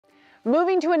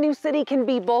Moving to a new city can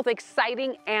be both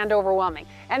exciting and overwhelming,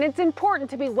 and it's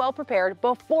important to be well prepared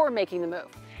before making the move.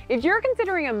 If you're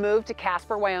considering a move to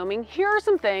Casper, Wyoming, here are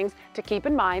some things to keep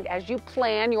in mind as you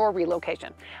plan your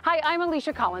relocation. Hi, I'm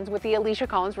Alisha Collins with the Alisha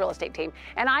Collins Real Estate Team,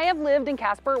 and I have lived in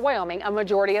Casper, Wyoming a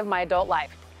majority of my adult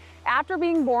life. After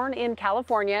being born in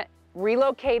California,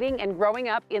 relocating and growing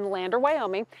up in Lander,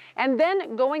 Wyoming, and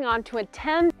then going on to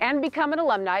attend and become an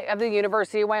alumni of the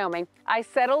University of Wyoming, I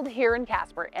settled here in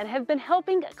Casper and have been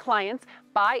helping clients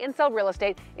buy and sell real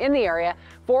estate in the area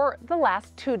for the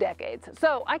last 2 decades.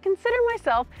 So I consider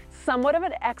myself somewhat of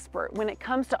an expert when it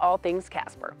comes to all things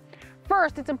Casper.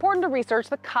 First, it's important to research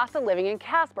the cost of living in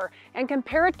Casper and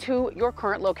compare it to your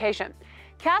current location.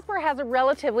 Casper has a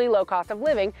relatively low cost of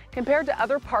living compared to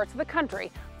other parts of the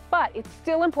country, but it's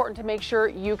still important to make sure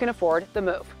you can afford the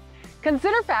move.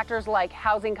 Consider factors like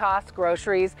housing costs,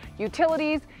 groceries,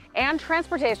 utilities, and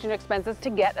transportation expenses to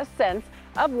get a sense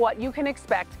of what you can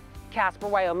expect Casper,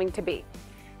 Wyoming to be.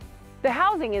 The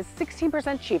housing is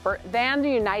 16% cheaper than the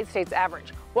United States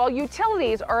average, while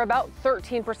utilities are about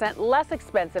 13% less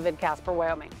expensive in Casper,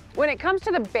 Wyoming. When it comes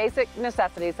to the basic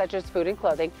necessities such as food and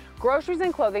clothing, groceries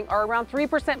and clothing are around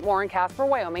 3% more in Casper,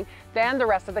 Wyoming than the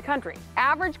rest of the country.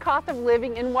 Average cost of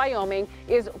living in Wyoming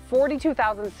is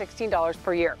 $42,016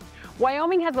 per year.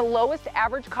 Wyoming has the lowest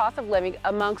average cost of living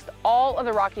amongst all of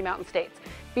the Rocky Mountain states,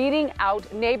 beating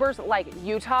out neighbors like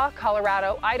Utah,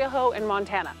 Colorado, Idaho, and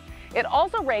Montana. It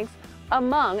also ranks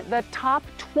among the top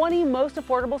 20 most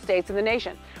affordable states in the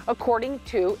nation, according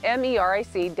to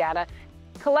MERIC data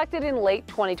collected in late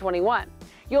 2021.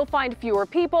 You'll find fewer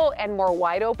people and more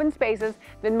wide open spaces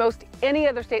than most any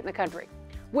other state in the country,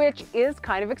 which is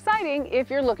kind of exciting if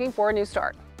you're looking for a new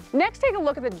start. Next, take a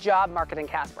look at the job market in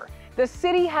Casper. The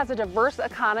city has a diverse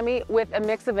economy with a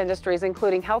mix of industries,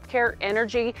 including healthcare,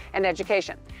 energy, and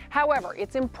education. However,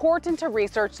 it's important to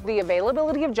research the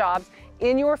availability of jobs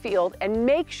in your field and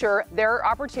make sure there are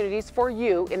opportunities for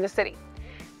you in the city.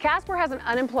 Casper has an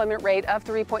unemployment rate of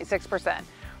 3.6%,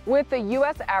 with the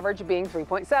U.S. average being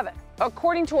 3.7%,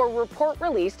 according to a report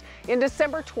released in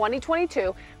December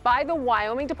 2022 by the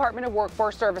Wyoming Department of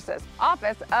Workforce Services,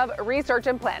 Office of Research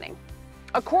and Planning.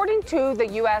 According to the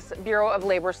U.S. Bureau of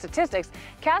Labor Statistics,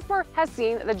 Casper has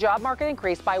seen the job market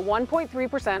increase by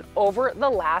 1.3% over the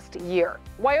last year.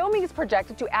 Wyoming is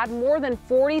projected to add more than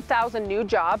 40,000 new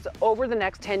jobs over the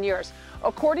next 10 years,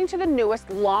 according to the newest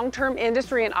long-term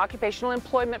industry and occupational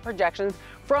employment projections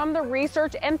from the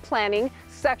Research and Planning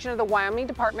section of the Wyoming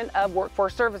Department of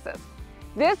Workforce Services.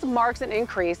 This marks an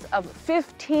increase of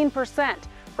 15%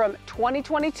 from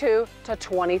 2022 to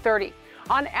 2030.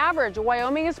 On average,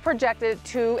 Wyoming is projected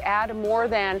to add more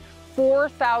than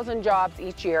 4,000 jobs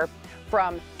each year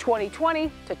from 2020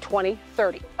 to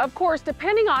 2030. Of course,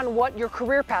 depending on what your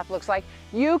career path looks like,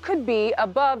 you could be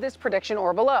above this prediction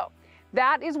or below.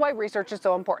 That is why research is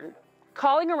so important.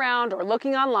 Calling around or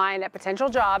looking online at potential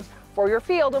jobs for your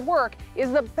field of work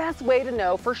is the best way to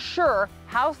know for sure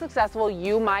how successful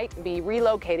you might be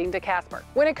relocating to Casper.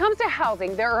 When it comes to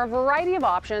housing, there are a variety of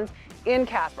options in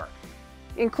Casper,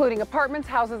 including apartments,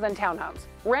 houses, and townhomes.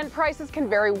 Rent prices can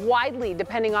vary widely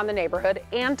depending on the neighborhood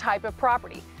and type of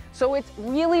property, so it's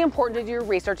really important to do your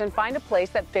research and find a place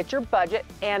that fits your budget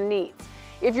and needs.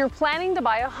 If you're planning to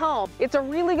buy a home, it's a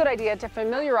really good idea to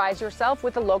familiarize yourself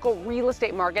with the local real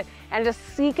estate market and to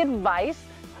seek advice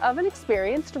of an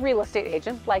experienced real estate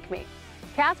agent like me.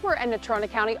 Casper and Natrona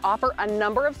County offer a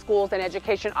number of schools and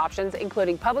education options,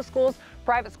 including public schools,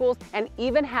 private schools, and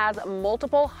even has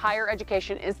multiple higher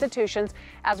education institutions,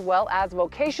 as well as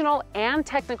vocational and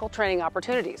technical training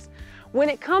opportunities. When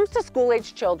it comes to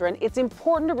school-aged children, it's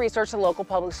important to research the local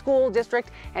public school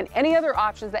district and any other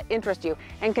options that interest you,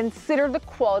 and consider the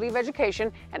quality of education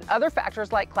and other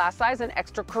factors like class size and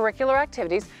extracurricular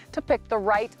activities to pick the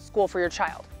right school for your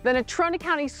child. The Natrona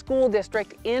County School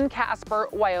District in Casper,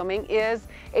 Wyoming is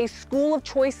a school of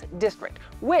choice district,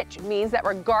 which means that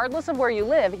regardless of where you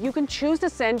live, you can choose to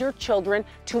send your children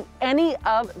to any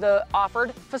of the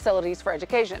offered facilities for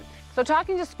education. So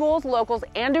talking to schools, locals,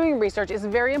 and doing research is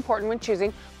very important when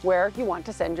choosing where you want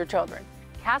to send your children.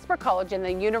 Casper College and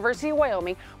the University of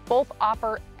Wyoming both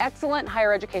offer excellent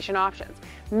higher education options.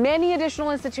 Many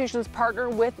additional institutions partner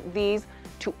with these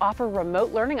to offer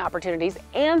remote learning opportunities,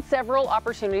 and several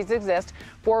opportunities exist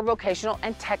for vocational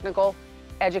and technical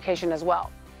education as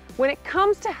well. When it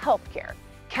comes to healthcare,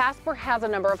 Casper has a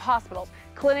number of hospitals,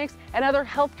 clinics, and other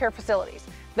healthcare facilities.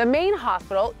 The main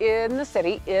hospital in the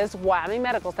city is Wyoming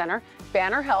Medical Center,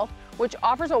 Banner Health, which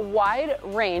offers a wide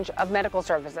range of medical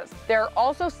services. There are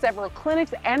also several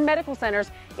clinics and medical centers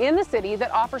in the city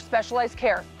that offer specialized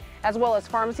care, as well as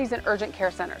pharmacies and urgent care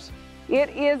centers. It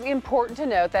is important to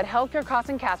note that healthcare costs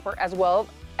in Casper, as well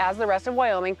as the rest of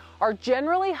Wyoming, are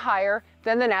generally higher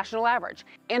than the national average.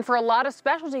 And for a lot of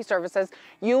specialty services,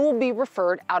 you will be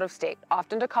referred out of state,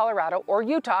 often to Colorado or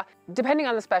Utah, depending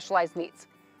on the specialized needs.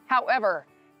 However,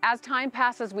 as time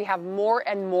passes, we have more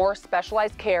and more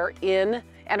specialized care in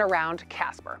and around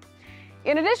Casper.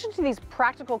 In addition to these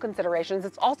practical considerations,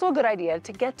 it's also a good idea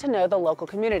to get to know the local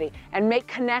community and make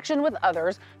connection with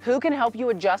others who can help you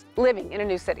adjust living in a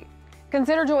new city.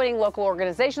 Consider joining local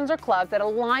organizations or clubs that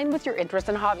align with your interests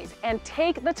and hobbies, and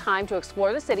take the time to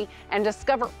explore the city and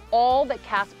discover all that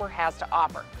Casper has to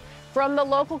offer. From the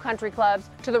local country clubs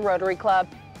to the Rotary Club,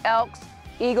 Elks,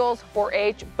 Eagles,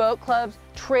 4-H, boat clubs,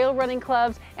 trail running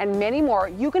clubs, and many more,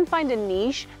 you can find a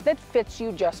niche that fits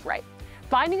you just right.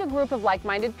 Finding a group of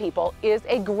like-minded people is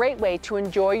a great way to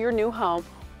enjoy your new home,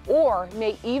 or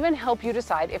may even help you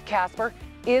decide if Casper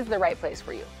is the right place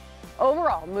for you.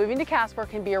 Overall, moving to Casper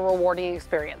can be a rewarding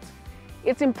experience.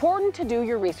 It's important to do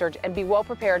your research and be well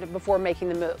prepared before making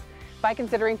the move by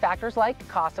considering factors like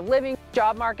cost of living,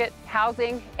 job market,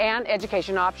 housing, and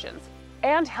education options,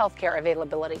 and healthcare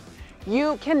availability.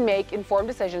 You can make informed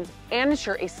decisions and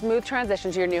ensure a smooth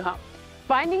transition to your new home.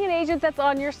 Finding an agent that's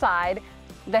on your side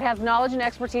that has knowledge and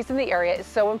expertise in the area is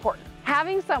so important.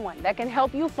 Having someone that can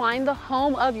help you find the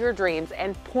home of your dreams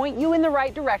and point you in the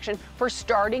right direction for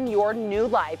starting your new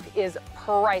life is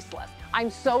priceless.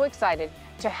 I'm so excited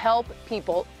to help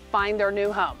people find their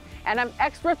new home, and I'm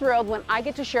extra thrilled when I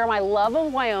get to share my love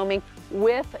of Wyoming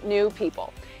with new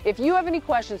people. If you have any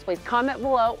questions, please comment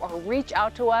below or reach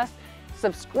out to us.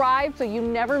 Subscribe so you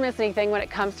never miss anything when it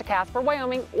comes to Casper,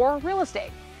 Wyoming, or real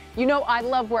estate. You know I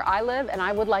love where I live, and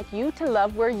I would like you to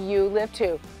love where you live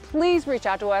too. Please reach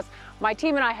out to us. My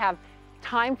team and I have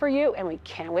time for you, and we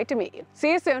can't wait to meet you.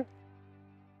 See you soon.